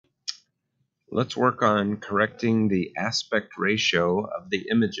Let's work on correcting the aspect ratio of the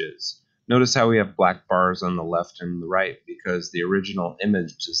images. Notice how we have black bars on the left and the right because the original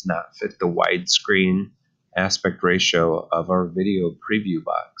image does not fit the widescreen aspect ratio of our video preview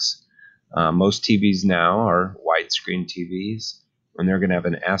box. Most TVs now are widescreen TVs, and they're going to have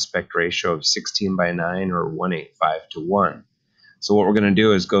an aspect ratio of 16:9 or 1:8:5:1. So what we're going to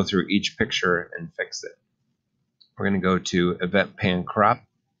do is go through each picture and fix it. We're going to go to Event Pan Crop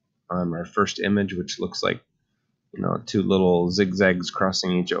on our first image, which looks like two little zigzags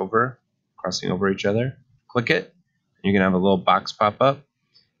crossing over each other. Click it. You're gonna have a little box pop up,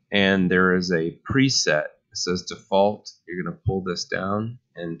 and there is a preset. It says default. You're gonna pull this down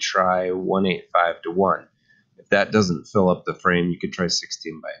and try 1:8:5:1. If that doesn't fill up the frame, you could try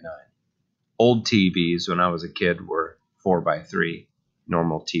 16:9. Old TVs, when I was a kid, were 4:3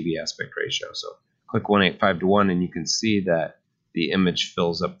 normal TV aspect ratio. So click 1:8:5:1, and you can see that the image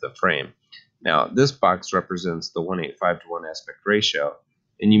fills up the frame. Now, this box represents the 1:8:5:1 aspect ratio,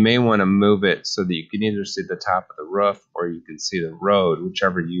 and you may want to move it so that you can either see the top of the roof or you can see the road,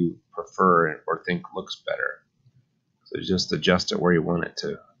 whichever you prefer or think looks better. So just adjust it where you want it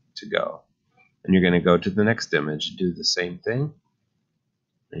to go. And you're going to go to the next image and do the same thing.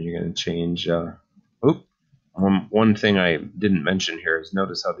 And you're going to change. One thing I didn't mention here is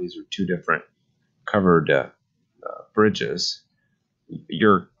notice how these are two different covered bridges.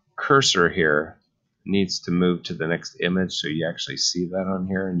 Your cursor here needs to move to the next image so you actually see that on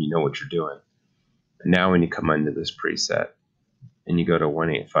here and you know what you're doing. And now when you come into this preset and you go to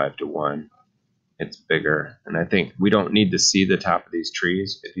 1:8:5:1, it's bigger. And I think we don't need to see the top of these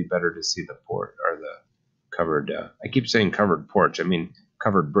trees. It'd be better to see the port or the covered, I keep saying covered porch, I mean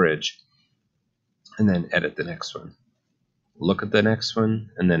covered bridge. And then edit the next one. Look at the next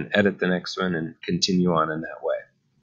one and then edit the next one and continue on in that way.